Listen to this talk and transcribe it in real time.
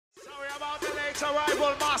Next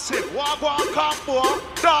arrival massive. Wagwan combo.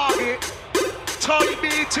 Doggy. Toy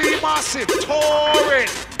BT massive. Touring.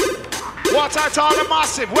 What I call the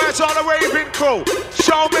massive? Where's all the raving crew?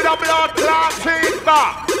 Show me the blood clot finger.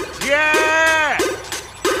 Yeah.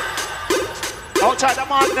 Outside the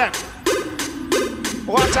man then.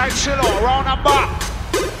 What I chill out, round and back.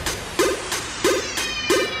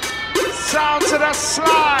 Sound to the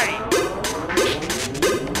slide.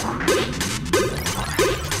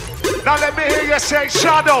 Now let me hear you say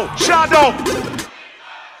shadow, shadow.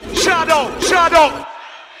 Shadow, shadow.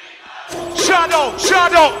 Shadow,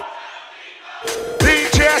 shadow.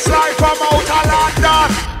 DJ Sly from out of London.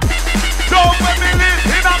 Don't let me live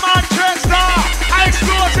in a Manchester. I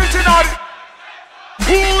explode it in all.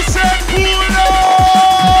 Who said pull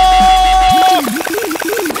up?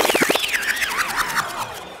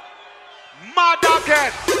 Mad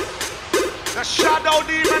again. The Shadow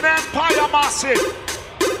Demon Empire massive.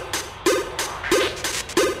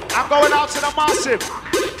 I'm going out to the massive.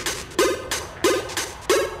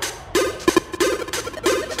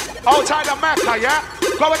 Outside the Mecca, yeah?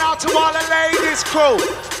 Going out to all the ladies crew.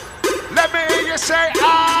 Let me hear you say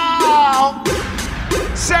ow.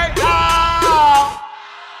 Say ow.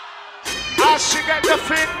 As she get the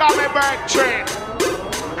finger, me break train.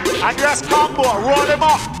 And just combo, roll him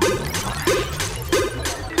up.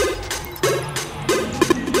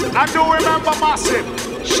 And do remember massive.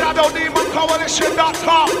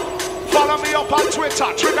 ShadowDemonCoalition.com. Follow me up on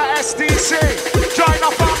Twitter, Trigga SDC. Join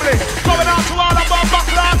the family. Going out to all the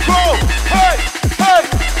Backland crew. Hey, hey.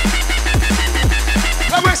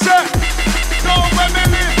 Let me say, don't let me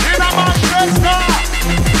live in a Manchester.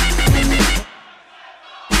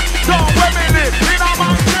 Don't let me live in a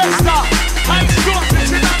Manchester. I'm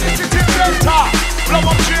sitting in the city center. Blow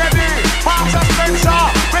up JD, Marks and Spencer.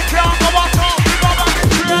 We can't go out of the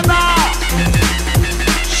government trainer.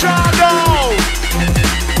 Shadow.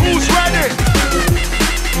 Who's ready?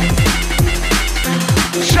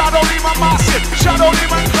 Shadow Demon massive, Shadow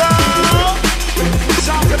Demon girl.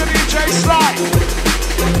 Sound to the DJ Sly.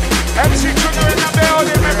 MC Trigga in the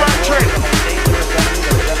building, my country.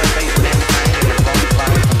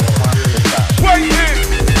 Waiting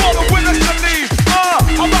for the winners to leave.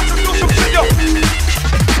 I'm about to do some shit, yo.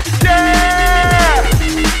 Yeah,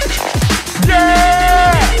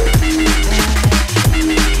 yeah.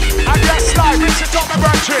 And yes, Sly, rinse it up, my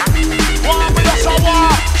country. One with us a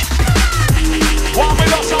walk. One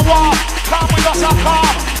with us a walk. Come with us a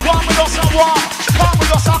calm. One with us a walk. Come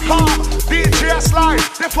with us a calm. DJ Sly,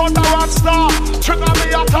 the thunder and star. Trigga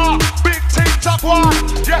me a talk. Big team top one.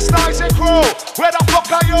 Yes, nice and crew. Where the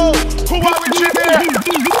fuck are you? Who are we here?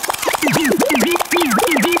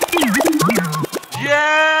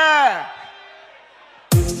 Yeah.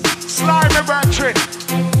 Sly me brethren.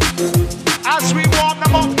 As we warm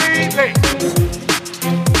them up neatly.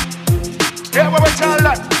 Here we tell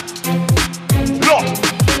them. Look,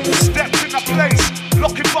 steps in the place,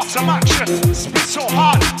 looking for some action. Spit so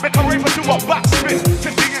hard, make a raver do a backspin.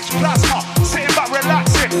 50-inch plasma, sitting back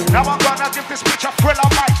relaxing. Now I'm gonna give this bitch a thrill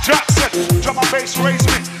of Mike Jackson. Drum and bass raise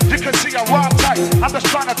me, you can see a rhyme tight. I'm just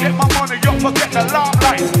trying to get my money, you forget the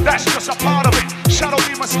limelight. That's just a part of it, Shadow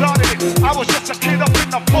Demon started it. I was just a kid up in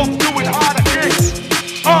the book doing harder gigs.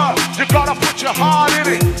 You gotta put your heart in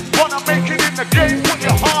it. Wanna make it in the game, put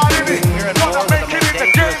your heart in it. Wanna make it in the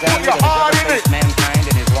game, put your heart in it. Mankind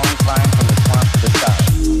in his long climb from the swamp to the sky.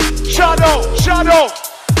 Shadow, shadow.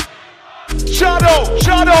 Shadow,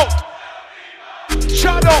 shadow.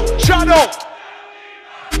 Shadow, shadow.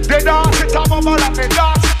 They dance it up over and they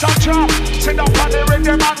dance it up chop. Sit up on the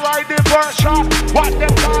rhythm and ride the version. What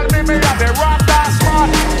them call me and they rock dance man.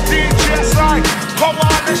 DJ Sly, come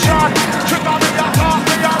on the shot. Trigga me a talk,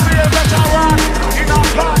 me a real veteran. In a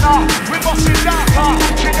corner, we must see data.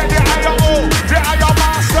 She get the IO, the IO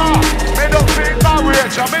master. Middle finger,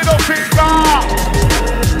 Rachel, middle finger.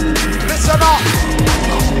 Listen up.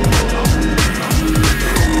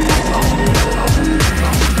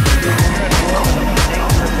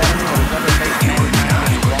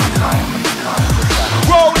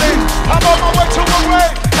 Rolling, I'm on my way to a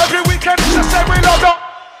rave. Every weekend it's the same reload.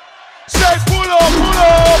 Say pull up, pull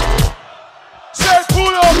up. Say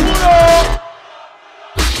pull up, pull up.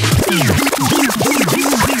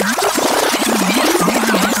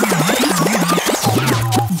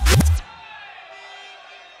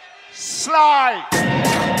 Sly.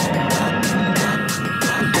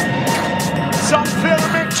 Some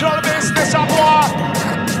filmic business of war.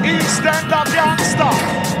 East End of Youngster.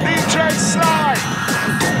 DJ Sly.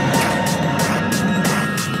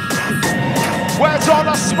 Where's all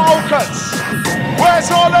the smokers? Where's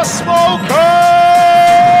all the smokers?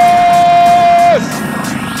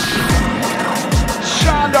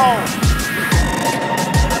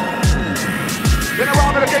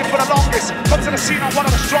 longest. Come to the scene, I'm one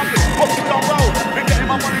of the strongest. Hope you don't roll. Been getting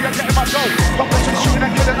my money, I'm getting my dough. Don't go to the shooting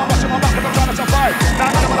and killing. I'm watching my back and I'm trying to survive. Now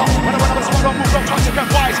I never know. When I'm smart, don't move, don't try to get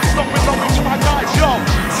wise. Don't bring no to my guys, yo.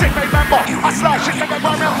 Sick mate member. I Sly shit, can't get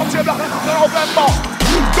right now. Come to your block and November.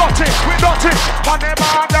 Got it, we got it.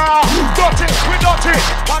 Panemada. Got it, we got it.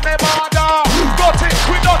 Panemada. Got it,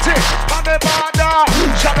 we got it. Panemada.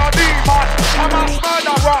 Shadow demon. I'm a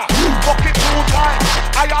murderer. Fucking 2 times.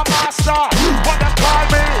 I am master. What them call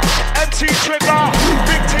me? Mcs Trigga.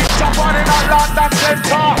 Big teams are running a London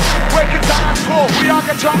center. Waking down and cool. We are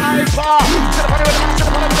get your hyper. To the money with the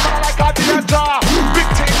money like a theater. Big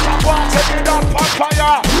teams are one taking up on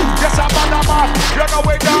fire. Yes, I'm on the man. You know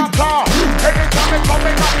we darker. Anytime it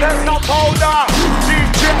coming up, there's no powder.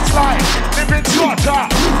 DJ Sly, living slaughter.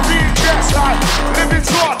 DJ Sly, living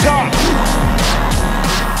slaughter.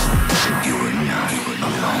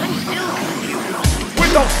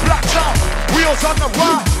 Windows blacked out, wheels on the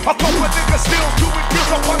ride. A couple of niggas still doing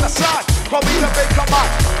deals up on the side. Call me the baker man,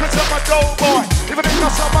 cause I'm a dope boy. Even in the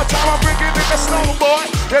summertime, I'm bringing in the snow boy.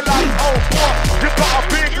 They're like, oh boy, you got a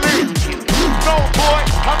big league. No boy,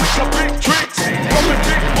 I'm into big drinks. Rubbing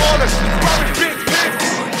big ballers, grabbing big pigs.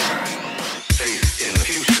 Faith in the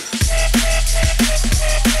future.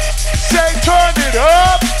 Say turn it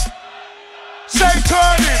up. Say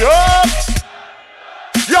turn it up.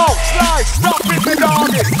 Yo, Sly, stop it, the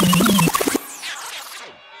doggy.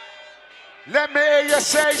 Let me hear you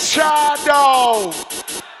say shadow.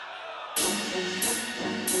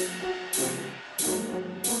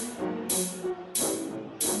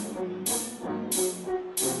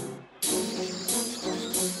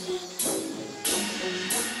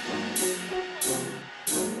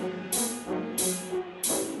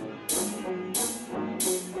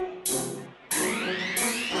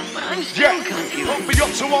 Yeah, pump me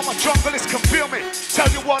up so all my junglers can feel me. Tell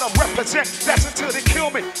you what I represent, that's until they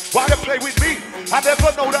kill me. Why they play with me? I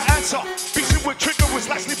never know the answer. Beating with Trigga was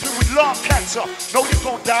like sleeping with lung cancer. Know you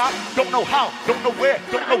gon' die, don't know how, don't know where,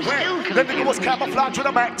 don't know when. The nigga was camouflaged with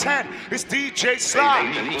a Mac 10. It's DJ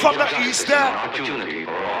Sly from the East End.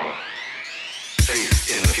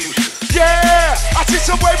 Yeah, I see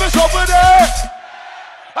some wavers over there.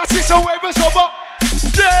 I see some wavers over.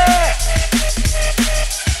 Yeah.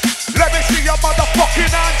 Let me see your motherfucking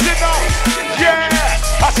hands in now. Yeah,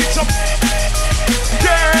 I see some.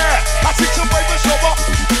 Yeah, I see some wavers over.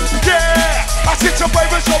 Yeah, I see some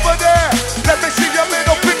wavers over there. Let me see your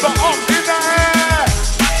middle finger up in the air.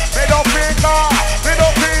 Middle finger,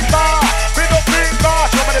 middle finger, middle finger.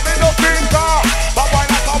 Show me the middle finger. But why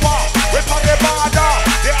not come on? Whip on the border.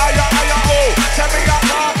 The oh. Send me a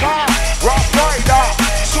marker. Rough rider.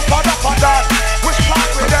 Super duper done. Which part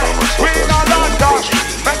with them? We in a London.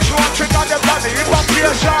 Make sure Trigga the body in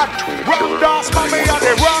vacation. Ram dance man, me and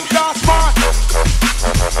the ram dance man.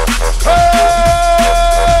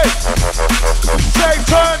 Hey! Say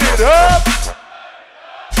turn it up.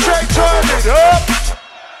 Say turn it up.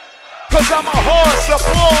 Cause I'm a horse, the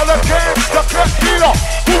ball against the killer.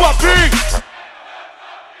 Who a big?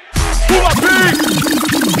 Who a big?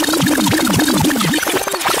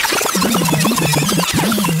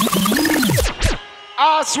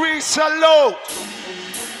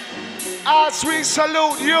 As we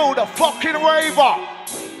salute you, the fucking raver.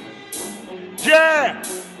 Yeah.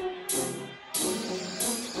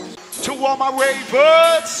 To all my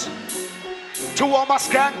ravers, to all my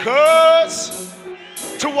skankers,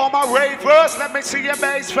 to all my ravers, let me see your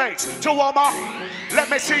bass face. To all my, let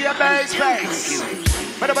me see your bass face.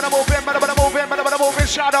 Better moving,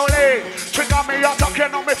 shadow lead. Trigga me, you're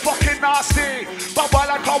talking on me fucking nasty. But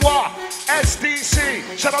while I cover,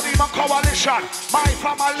 SDC, Shadow Demon Coalition, my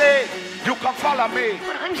family. You can follow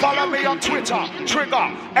me on Twitter,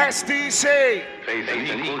 Trigga, SDC.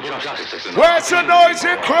 Where's the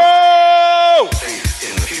noisy crew?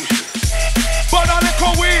 Burn a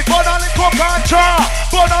little weed, burn a little ganja,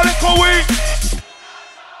 burn a little weed,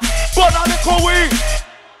 burn a little weed.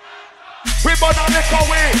 We burn a little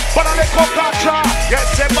weed, burn a little ganja.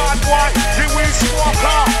 Yes, a bad boy, the weed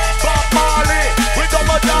smoker. Bob Marley, we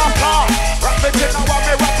double darker. Rap it in a one,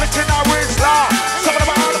 me rap it in a Rizla. Some of them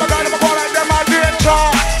are all of them go like them are danger.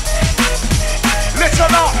 Listen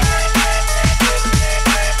up.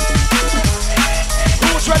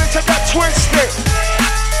 Who's ready to get twisted?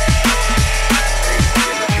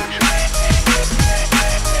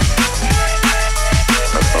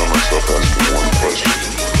 I found myself asking one question.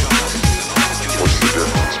 What's the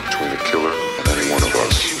difference between a killer and any one of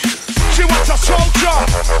us? She wants a soldier,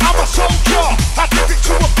 I'm a soldier. I give it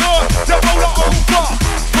to a girl, they roll her over.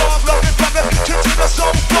 Love loving from the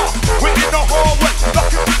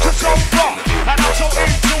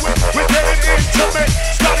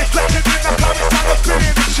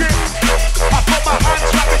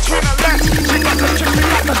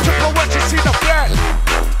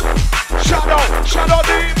Shadow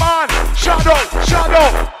demon. Shadow.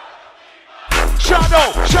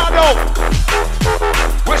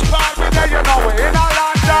 Which part we there, you know we in a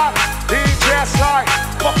London. DJ Sly,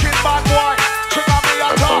 fucking bad boy. Trigga me a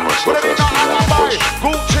talk, put it in a alibi.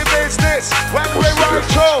 Gucci business, when we ride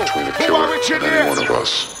through. Who are reaching here?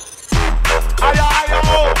 Aya,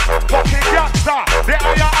 fucking gangster. The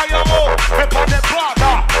aya, we put the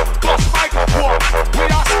brother. Plus microphone, we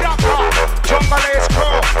are scamper. Jungle is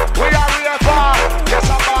crew, we are river. Yes,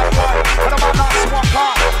 I'm bad boy, and I'm not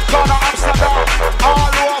smoker. Gonna Amsterdam,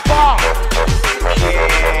 all over.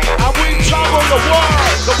 And we travel the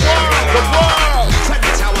world. Said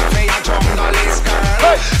this how I feel a jungle is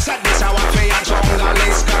girl. Said this how I feel a jungle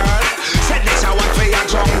is girl. Said this how I feel a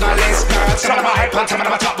jungle is girl. Some of my hype and some of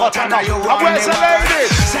my top button now you run where's the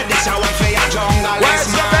ladies? Said this how I feel a jungle Where's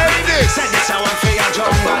is the man. ladies? Said this how I feel a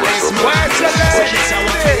jungle is man. Where's the Said this how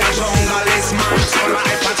I feel a ladies? jungle is man. Some of my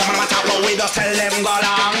hype and some of my top but we just tell them go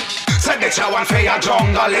long. Said this how I feel a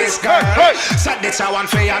jungle is girl. Said this how I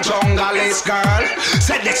feel a jungle is girl.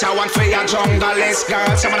 Said this how I feel a jungle is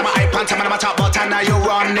girl. Some of my hype and some of my top button now you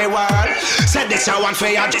run the world. Said this how I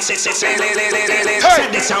feel a Said this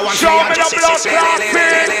how I feel a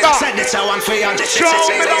Said this how I feel a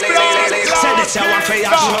Said this how I feel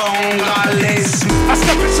a jungle is. I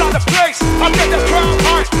step inside the place, I get the crowd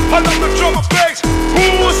high. I love the drum and bass.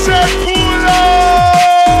 Who said pull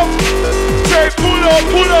up? Say pull up.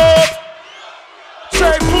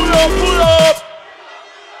 Say pull up.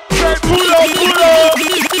 Say pull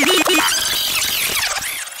up.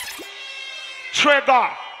 Trigga,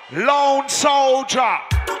 lone soldier.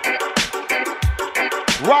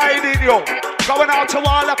 Riding you. Going out to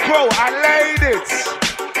all the crew and ladies.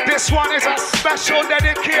 This one is a special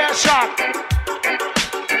dedication.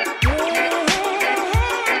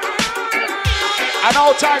 And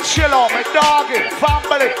all time chill on my doggy,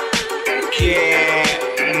 family. Yeah,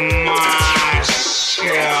 Marshall.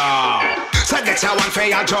 Said this how I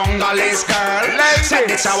feel a jungle is girl. Said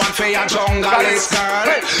this how I feel a jungle is girl.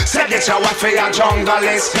 Said this how I feel a jungle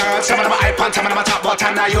is girl. Some of my hype and some of my top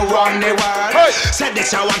button now you run the world. Said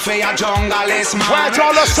this how I feel a jungle is man. Where's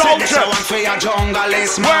all the Said this how I soldiers? feel a jungle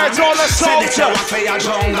is man. Where's all the Said this how I soldiers? feel a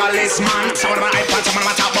jungle is man. Some of my hype and some of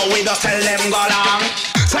my top but we just tell them go long.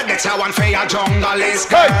 Said this how I feel a jungle is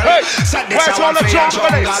girl. Said this Where's how all I the feel a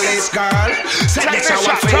jungle jungle is girl. Said this how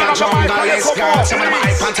I Technician, feel turn a up the mic jungle when you is come girl. on, Some of my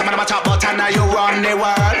please. hype and some of my top button now you run the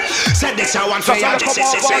world. Said this how I feel a Just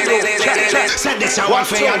come on, volume. Check. Said this how I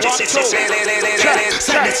feel a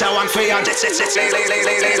Said this how I feel a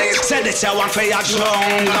Said this how I feel a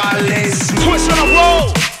jungle is. Twist on the roll,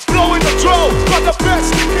 blowing the throat. Got the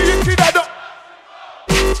best icky that the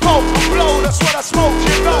poke and blow, that's what I smoke,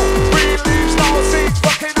 you know. Green leaves, no seeds,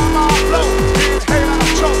 fucking on my flow. Inhale on the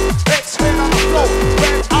choke, exhale on the flow.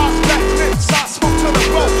 Red eyes, black lips, I smoke to the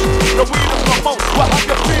roach. The weed and promote, what have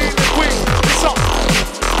you been in weed? It's up,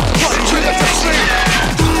 put it to sleep.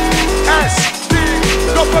 S-D,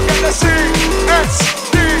 don't forget the C.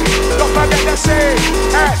 S-D, don't forget the C.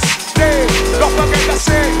 S-D, don't forget the C.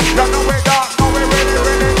 You know we dark, know we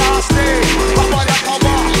really nasty. Come on,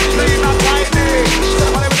 clean and tidy.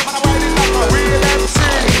 Somebody with a ride in like a real MC.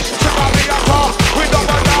 Check out the upper, we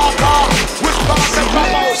double darker. Which part the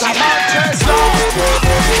promos are Manchester.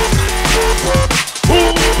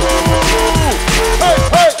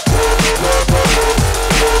 Hey.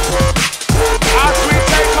 As we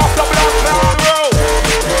take off the Black Cloud Road.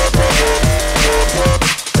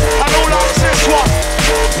 And who likes this one?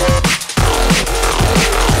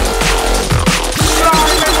 Sly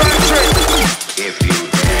Breakin Science May.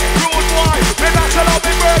 Road wide, then that's a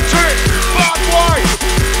lovely virgin. Bad wide.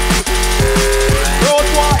 Road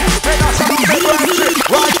wide, then that's a lovely virgin.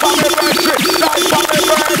 Right from the virgin, left from the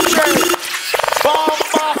virgin.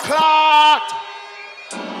 Bomber clot.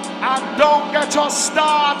 And don't get us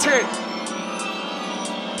started.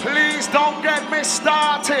 Please don't get me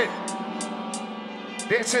started.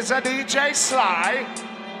 This is a DJ Sly.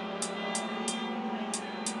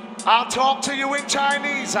 I'll talk to you in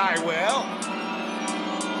Chinese, I will.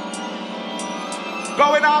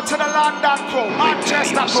 Going out to the London crew,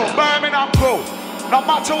 Manchester crew, Birmingham crew. No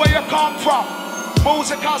matter where you come from,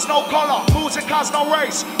 music has no color, music has no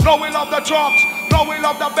race. No, we love the drums, no, we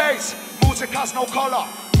love the bass. Music has no color,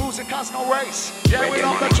 music has no race. Yeah, we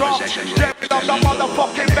love the drums, yeah, we love the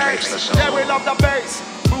motherfucking bass. Yeah, we love the bass.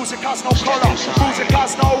 Music has no color, music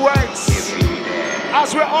has no race.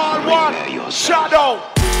 As we're all one, shadow.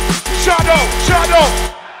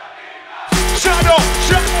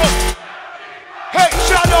 Hey,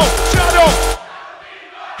 shadow.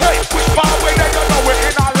 Hey, which part way they don't know we're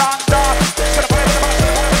in a London. To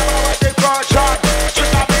the version.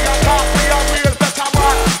 Trigga me a talk, me a real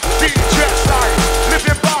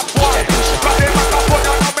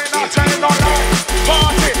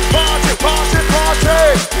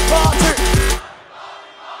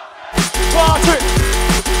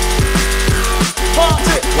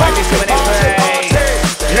doing his face.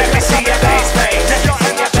 Let me see your bass face. Let me see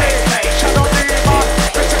your bass face.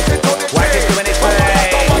 White is doing his face.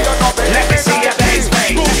 Let me see your bass face.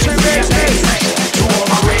 Let me see your bass face. To all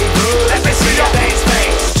my ravers. Let me see your bass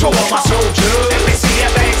face. To all my soldiers. Let me see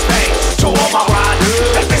your bass face. To all my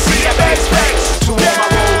riders. Let me see your bass face. To all my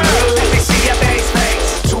rollers. Let me see your bass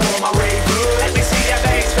face. To all my ravers. Let me see your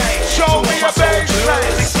bass face. Show me your bass face.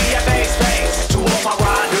 Let me see your bass face. To all my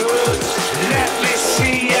riders. Let me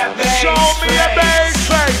see your bass face. Show me your bass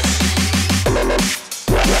face.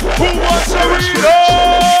 Who wants a reload?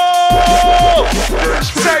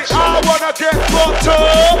 Say I wanna get fucked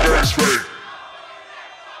up.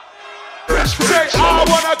 Say I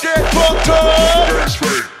wanna get fucked up.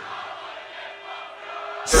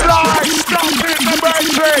 Sly, stop in the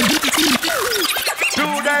bass. Do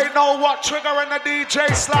they know what Trigga and the DJ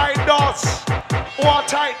Sly does? What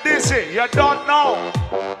type this is? You don't know.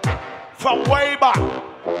 From way back.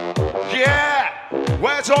 Yeah.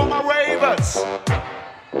 Where's all my ravers?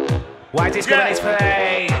 White is doing his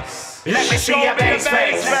face. Let me see your bass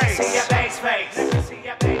face. Let me see your bass face. Let me see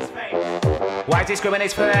your bass face. White is doing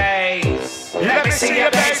his face. Let me see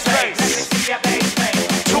your bass face. Let me see your bass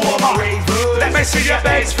face. To all my ravers. Let me see your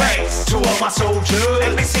bass face. To all my soldiers.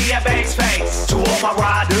 Let me see your bass face. To all my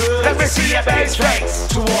riders. Let me see your bass face.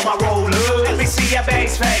 To all my rollers. Let me see your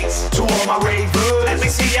bass face. To all my ravers. Let me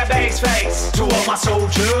see your bass face. To all my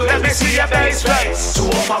soldiers. Let me see your bass face. To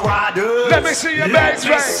all my riders. Let me see your bass face.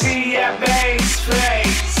 Let me see your bass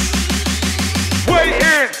face.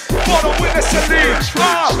 Waiting for the witness to leave.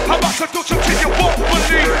 I'm about to do something you won't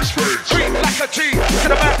believe. Treat like a G to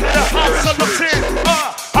the back of the house I looked in.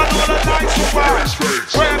 I know the lights were right.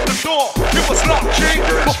 Grab the door, it was locked, G.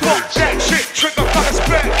 But fuck that shit, Trigga got a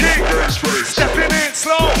spare king. Stepping in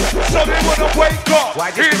slow, so they wouldn't wake up.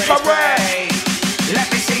 Here's my red.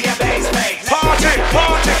 Let me see your bass face. Party,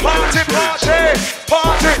 party, party, party,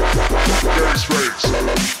 party.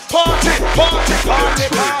 Party, party, party,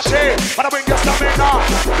 party. But I bring your stamina,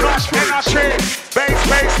 rush energy. Bass,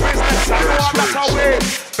 bass business, I know I'm not away.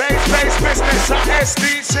 Bass, bass business,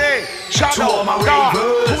 SDC. Shadow, dark,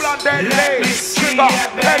 cool and deadly. Trigga,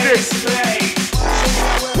 heavy.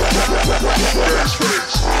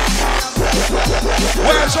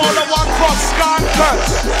 Where's all the one for skankers?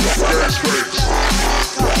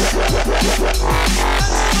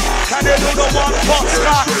 Can you do the one for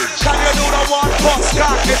skank? Can you do the one for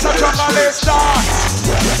skank? It's a jungle dance.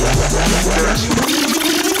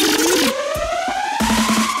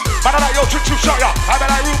 Man, I like yo, trick to shot ya. I be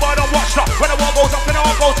like, Rubo, don't watch that. When the wall goes up, then the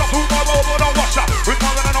wall goes up. Rubo, don't watch that. We're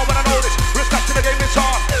not gonna know when I know this. Respect to the game it's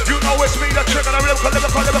on. You know it's me, the Trigga, the lyrical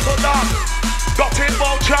down. Got in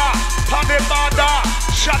vulture, Pandit Banda,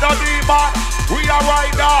 Shadow Demon, we are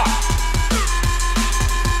right now.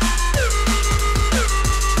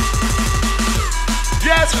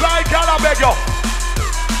 Yes, fly gal, I beg you.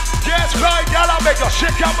 Yes, fly gal, I beg you.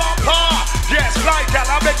 Shake your bumper. Yes, fly gal,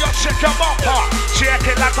 I beg you. Shake your bumper. Shake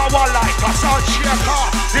it like a wall light, a sound shaker.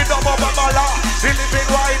 The double babala, the living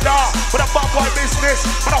rider. With a bad boy business,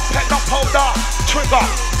 with a pet no powder. Trigga,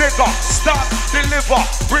 nigga, stand, deliver.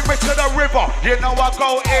 Bring me to the river. You know I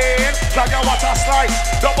go in. Fly your water slice,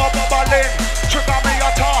 double bubbling. Trigga me a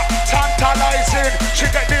talk, tantalizing. She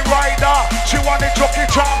get the rider. She want the jockey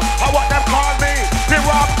drum. I want them call me the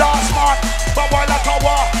Ram Dance Man. But boy like a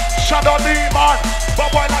war, Shadow Demon.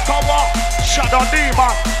 But boy like a war, Shadow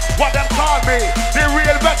Demon. What them call me, the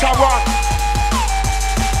real veteran.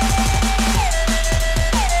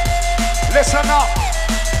 Listen up,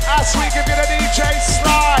 as we give you the DJ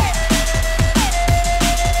Sly.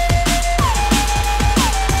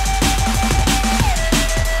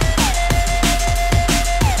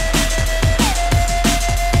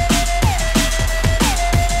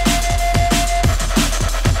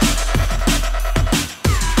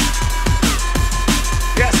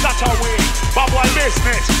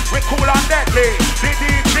 Business, we cool and deadly. The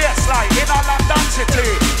DJ Sly in a London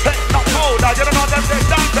city. Take no powder, you don't know them they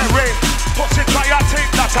done the ring. Pussy try a thing,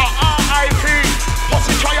 that's a R.I.P.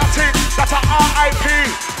 Pussy try a thing, that's a R.I.P.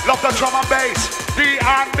 Love the drum and bass,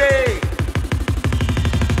 D&D.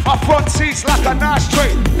 Our front seats like an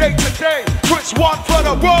ashtray. Day to day, twist one for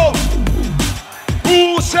the road.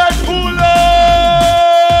 Who said pull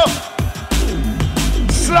up?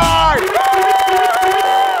 Sly.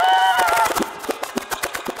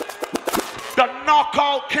 The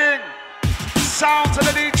knockout king, sounds of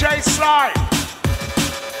the DJ Sly.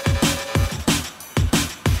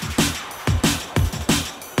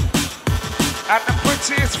 And the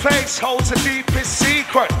prettiest face holds the deepest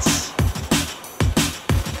secrets.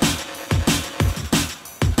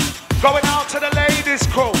 Going out to the ladies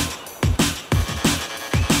crew.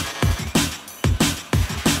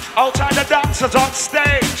 Outside the dancers on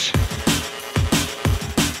stage.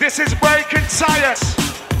 This is breaking science.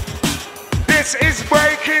 This is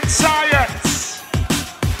breaking science.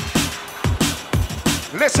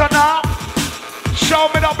 Listen up. Show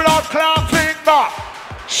me the blood clot finger.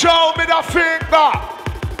 Show me the finger.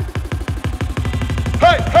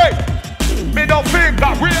 Hey, hey. Middle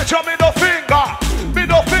finger, raise your middle finger.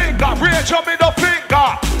 Middle finger, raise your middle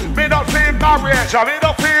finger. Middle finger, raise your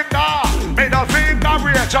middle finger. Middle finger,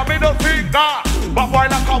 raise your middle finger. But boy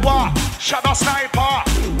like a war, shadow sniper.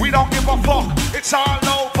 We don't give a fuck, it's all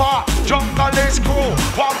over. Jungle is crew,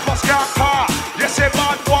 one plus car. You say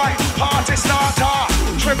bad boy, party starter.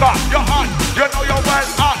 Trigger, you're hot, you know you're well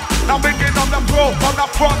hot. Now begin on the crew, from the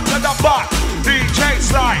front to the back. DJ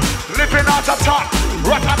Sly, living at the top.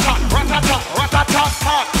 Rat-a-tat, rat-a-tat,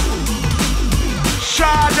 rat-a-tat-tat.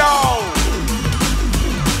 Shadow.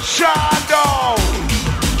 Shadow.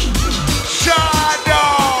 Shadow.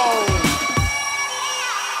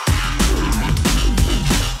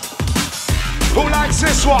 Who likes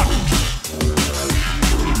this one?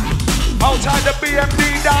 Outside the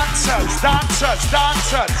BMD dancers, dancers,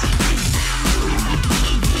 dancers.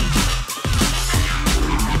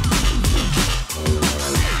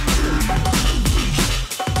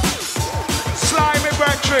 Slimy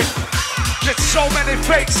Breakin. There's so many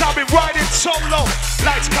fakes, I've been riding solo.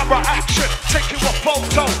 Lights, camera, action, taking a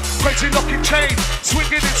photo. Crazy looking chain,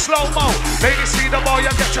 swinging in slow-mo. Ladies see the boy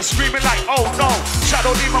and get you screaming like, oh no.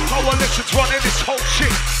 Shadow Demon Coalition's running this whole shit.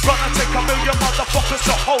 Gonna take a million motherfuckers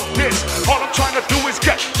to hold this. All I'm trying to do is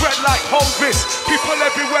get bread like Hovis. People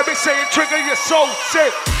everywhere be saying, Trigga, you're so sick.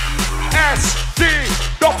 S, D,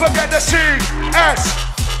 don't forget the C, S.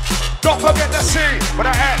 Don't forget the C, with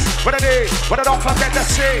a S, with a D, with a don't forget the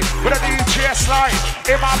C, with a DJ Sly,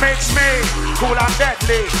 in my mix me, cool and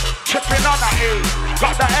deadly, tripping on a E,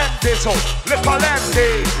 got the M-dizzle, little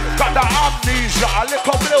MD, got the amnesia, a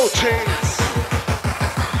little blue cheese.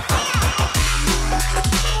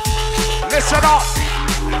 Listen up,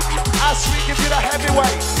 as we give you the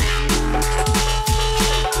heavyweight.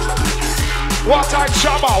 One time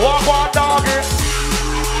Shabba, one doggy.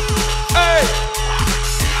 Hey!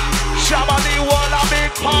 Shabba the world a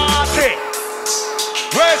big party.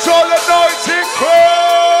 Where's all the noisy crew?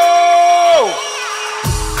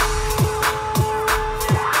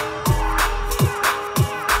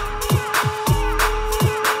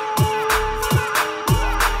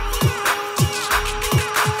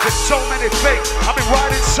 There's so many fakes. I've been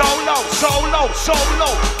riding solo, solo, solo.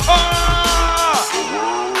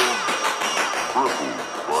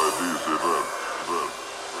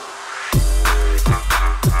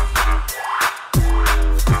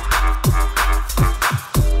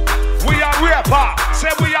 Say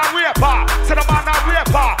we are rapper, say the man a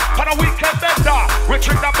rapper, on a weekend bender. We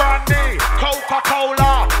drink the brandy,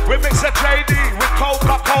 Coca-Cola. We mix the JD with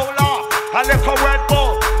Coca-Cola. A little Red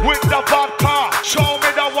Bull with the vodka. Show me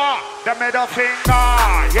the what, the middle finger.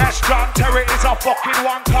 Yes, John Terry is a fucking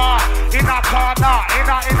wanker. In a corner, in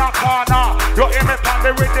a corner. You hear me on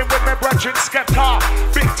the rhythm with me brethren Skepta.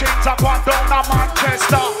 Big things are going down to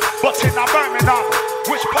Manchester. But in a Birmingham,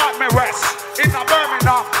 which part me rest? In a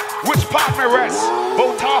Birmingham, which part me rest?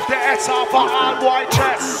 Both half the S off a all white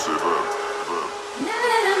chest.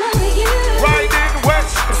 Riding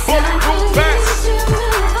west, bulletproof vest.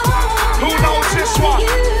 Who knows this one?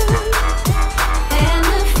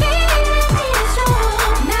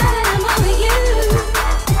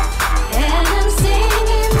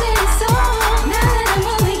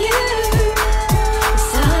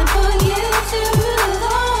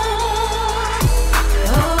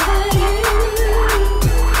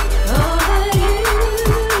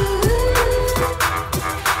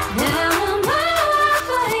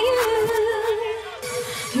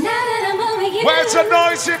 Where's the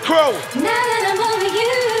noisy crew? Now that I'm over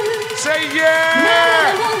you. Say yeah. Now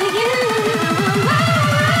that I'm over you.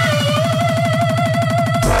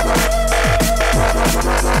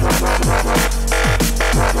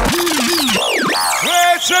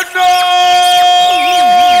 Where's the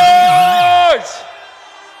noise?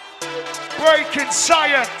 Breaking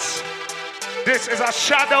science. This is a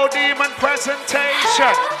Shadow Demon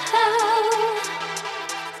presentation.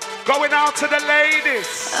 Going out to the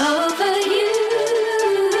ladies. Over you.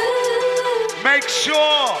 Make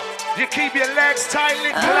sure you keep your legs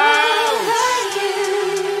tightly closed.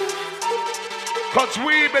 Cause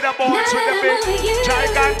we be the boys with the big,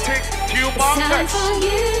 gigantic, humongous.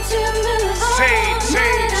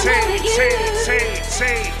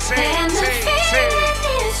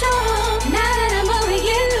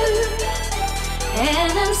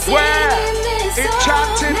 Where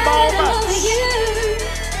enchanting moments.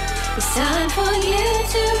 It's time for you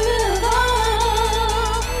to move.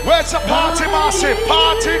 Where's the party massive?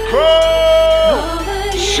 Party crew!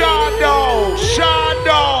 Shadow!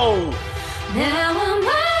 Shadow! Now I'm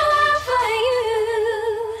all for you.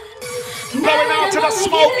 Going out to the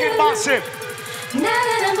smoking massive. Now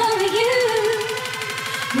that I'm over you.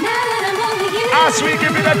 Now that I'm over you. As we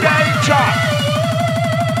give it a danger.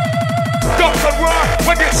 Don't work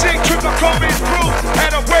when you see Trigga coming through.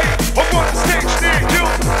 Head away, I'm on the stage near you.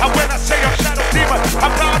 And when I say I'm shadow demon, I'm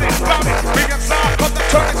loud it. Big and sound, come to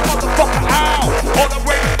turn this motherfucker out. All the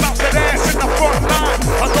way bouncing ass in the front line.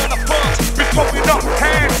 I know the funds, we throwing up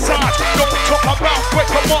hand signs. Don't talk about quick,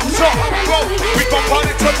 come on, so bro. We gon'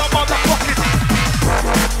 party till the motherfucking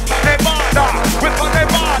Panamada, with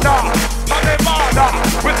Panamada, Panamada,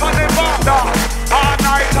 with Panamada. All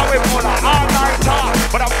night we pull her, all night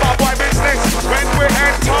but I'm bad boy business when we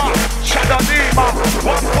enter. Shadow Demon,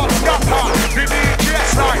 one for scatter. The DJ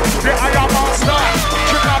slide, the Iron Master.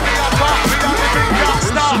 Trigga me attack, we are living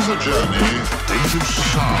gangster. This is a journey into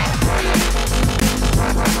sound.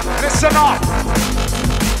 Listen up.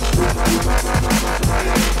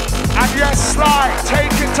 And yes, Sly,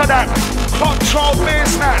 take it to them. Control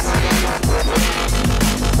business.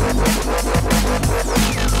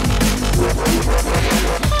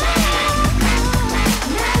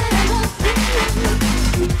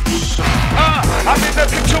 I'm in the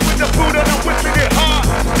kitchen with the food and I'm whipping it hard.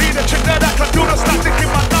 Need a chick that can do the start thinking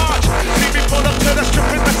my notch. See me pull up to the strip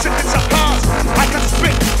in the sickest of cars. I can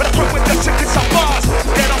spit, but I quit with the sickest of bars.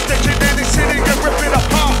 Get off stage in any city and rip it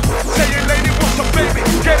apart. Saying lady wants a baby,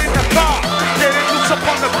 get in the car. Getting loose up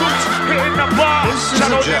on the boots, hitting the bar.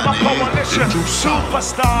 Shadow Demon Coalition,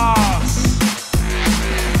 superstars.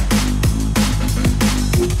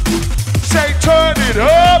 Say turn it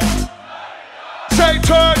up. Say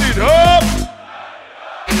turn it up.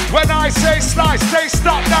 When I say Sly, say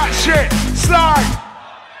stop that shit. Sly.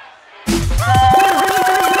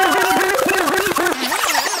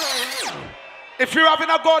 If you're having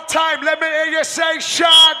a good time, let me hear you say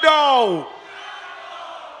shadow.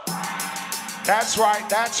 That's right,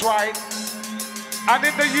 that's right. And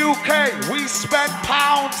in the UK, we spend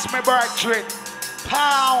pounds, my brethren.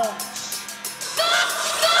 Pounds.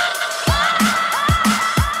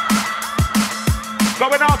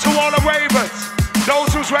 Going out to all the ravens.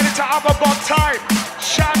 Those who's ready to have a good time.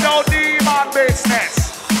 Shadow Demon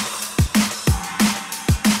business.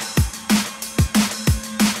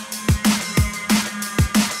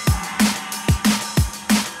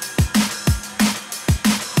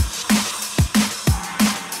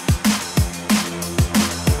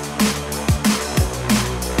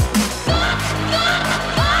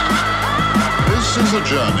 This is a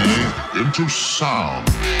journey into sound.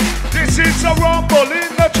 This is a rumble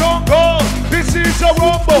in the jungle. This is a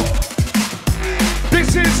rumble.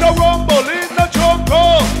 This is a rumble in the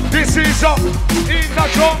jungle. This is a in the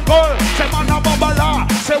jungle. Say man a bubble.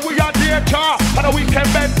 Say we are danger. And a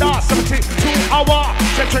weekend bender. 72 hours.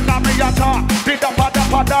 Say Trigga me attack. Did the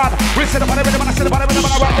pada. We say the pada man. I say the pada man.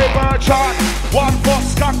 I rock the virgin. One for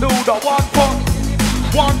Scanduda.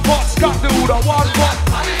 One for Scanduda. One for.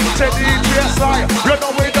 Say DJ Sly. You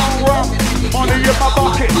know we don't run. Money in my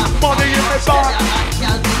bucket, money in my bag.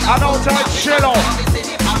 I know that shallow.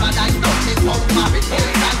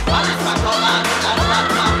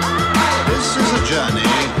 This is a journey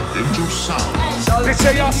into sound. They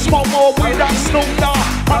say I smoke more weed than Snoop Dogg.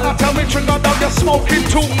 Man, I tell me Trigga that you're smoking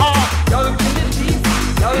too hard.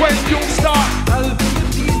 When you start,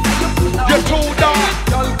 you're too dark.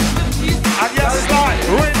 And yes, Sly,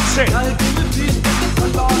 rinse it.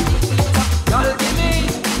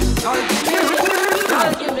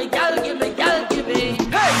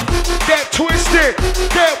 Hey! Get twisted,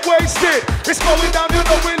 get wasted. It's going down, you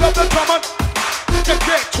know we love the drama.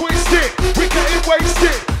 Get twisted, we getting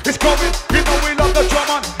wasted. It's going, you know we love the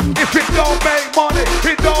drama. If it don't make money,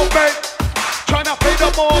 it don't make. Tryna pay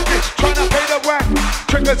the mortgage, tryna pay the rent.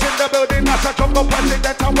 Trigga's in the building, that's a jungle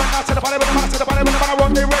president. And when I say the party, when I say the party, when I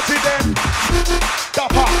run the resident.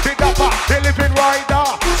 Dapper, the dapper, they living right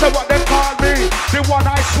there. So what they call me, the one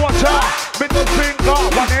I swatcher. Middle finger,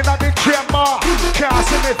 one in the chamber. Can't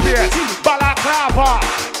see me face, balaclava.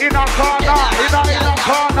 In a corner, in a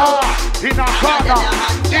corner. In a corner,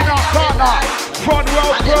 in a corner. Front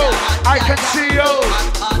row crew, I can see you.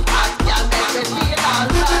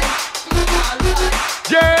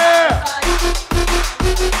 Yeah.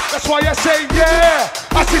 That's why I say yeah.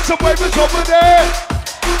 I see some ravens over there.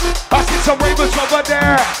 I see some ravens over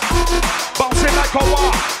there. Bouncing like a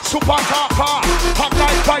war. Super car, hot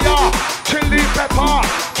like fire. Chili pepper.